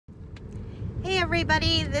Hey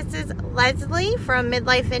everybody, this is Leslie from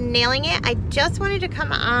Midlife and Nailing It. I just wanted to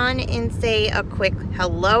come on and say a quick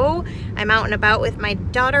hello. I'm out and about with my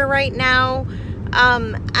daughter right now.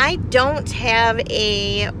 I don't have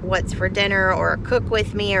a what's for dinner or a cook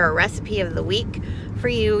with me or a recipe of the week for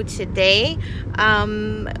you today.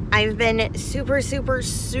 I've been super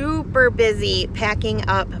busy packing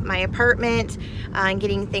up my apartment and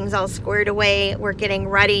getting things all squared away. We're getting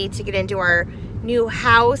ready to get into our new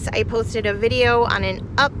house. I posted a video on an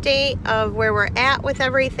update of where we're at with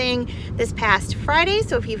everything this past Friday,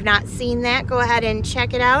 so if you've not seen that, go ahead and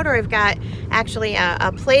check it out. Or I've got actually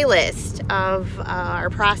a playlist of our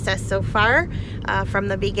process so far from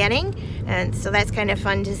the beginning, and so that's kind of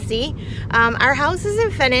fun to see. Our house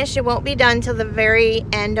isn't finished. It won't be done till the very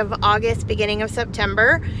end of August, beginning of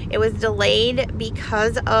September. It was delayed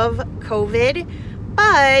because of COVID.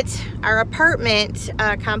 But our apartment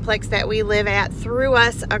complex that we live at threw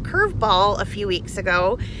us a curveball a few weeks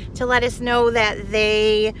ago to let us know that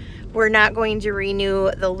they were not going to renew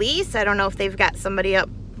the lease. I don't know if they've got somebody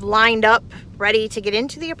lined up ready to get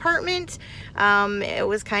into the apartment. It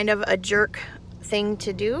was kind of a jerk thing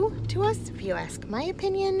to do to us, if you ask my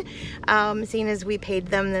opinion, seeing as we paid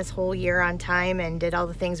them this whole year on time and did all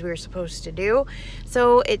the things we were supposed to do.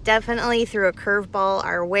 So it definitely threw a curveball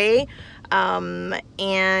our way.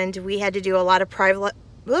 And we had to do a lot of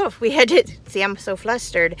I'm so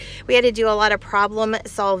flustered. We had to do a lot of problem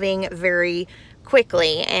solving very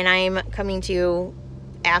quickly, and I'm coming to you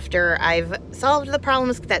after I've solved the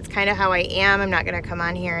problems. That's kind of how I am. I'm not going to come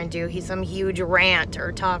on here and do some huge rant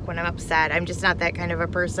or talk when I'm upset. I'm just not that kind of a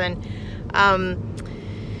person.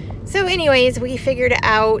 So anyways, we figured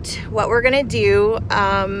out what we're going to do.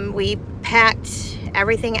 We packed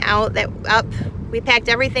everything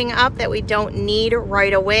up that we don't need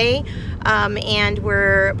right away, and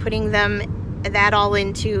we're putting that all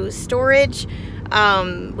into storage.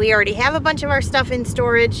 We already have a bunch of our stuff in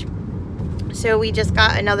storage, so we just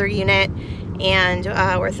got another unit, and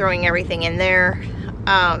we're throwing everything in there.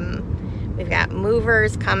 We've got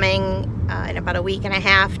movers coming in about a week and a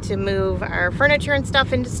half to move our furniture and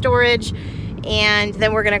stuff into storage, and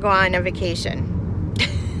then we're gonna go on a vacation.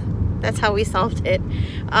 That's how we solved it.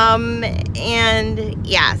 And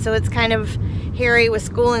yeah, so it's kind of hairy with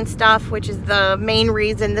school and stuff, which is the main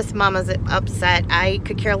reason this mama's upset. I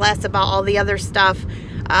could care less about all the other stuff,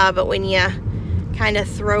 but when you kind of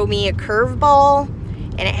throw me a curveball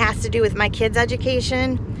and it has to do with my kids'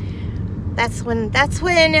 education, that's when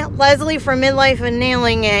Leslie from Midlife and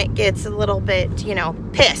Nailing It gets a little bit, you know,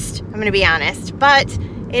 pissed. I'm gonna be honest, but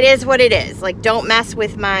it is what it is. Like, don't mess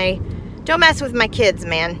with my kids,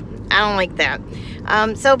 man. I don't like that.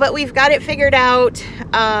 But we've got it figured out.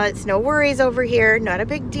 It's no worries over here. Not a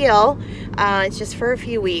big deal. It's just for a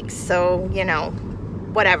few weeks. So, you know,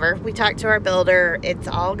 whatever. We talked to our builder. It's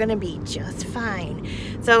all going to be just fine.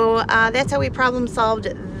 So that's how we problem solved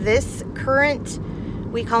this current,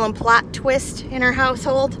 we call them plot twist in our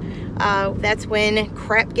household. That's when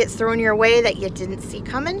crap gets thrown your way that you didn't see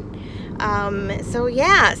coming. So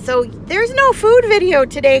yeah, so there's no food video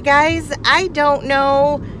today, guys. I don't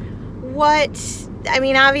know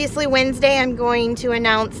obviously Wednesday I'm going to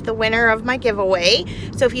announce the winner of my giveaway.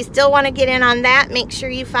 So if you still want to get in on that, make sure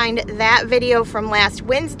you find that video from last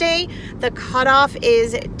Wednesday. The cutoff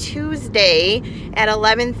is Tuesday at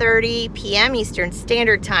 11:30 p.m. Eastern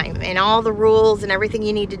Standard Time, and all the rules and everything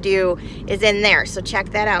you need to do is in there. So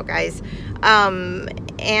check that out, guys.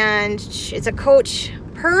 And it's a Coach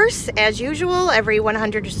purse as usual. Every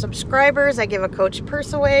 100 subscribers I give a Coach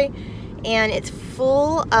purse away, and it's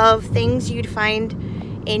full of things you'd find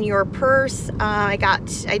in your purse.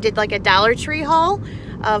 I did like a Dollar Tree haul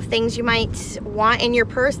of things you might want in your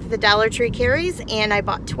purse that the Dollar Tree carries, and I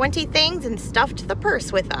bought 20 things and stuffed the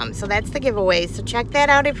purse with them. So that's the giveaway. So check that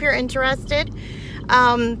out if you're interested.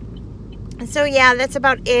 So yeah, that's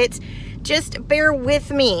about it. Just bear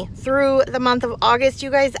with me through the month of August,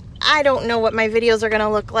 you guys. I don't know what my videos are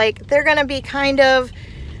gonna look like. They're gonna be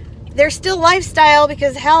they're still lifestyle,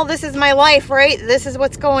 because hell, this is my life, right? This is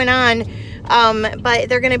what's going on. But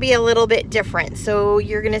they're going to be a little bit different. So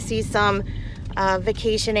you're going to see some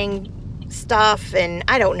vacationing stuff, and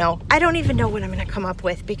I don't know. I don't even know what I'm going to come up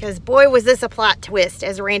with, because boy, was this a plot twist,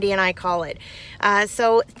 as Randy and I call it.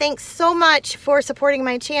 So thanks so much for supporting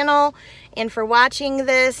my channel and for watching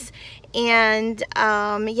this. And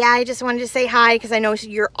yeah, I just wanted to say hi, because I know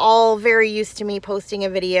you're all very used to me posting a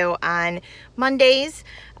video on Mondays.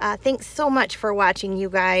 Thanks so much for watching, you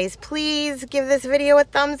guys. Please give this video a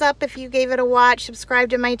thumbs up if you gave it a watch. Subscribe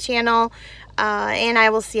to my channel, and I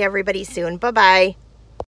will see everybody soon. Bye-bye.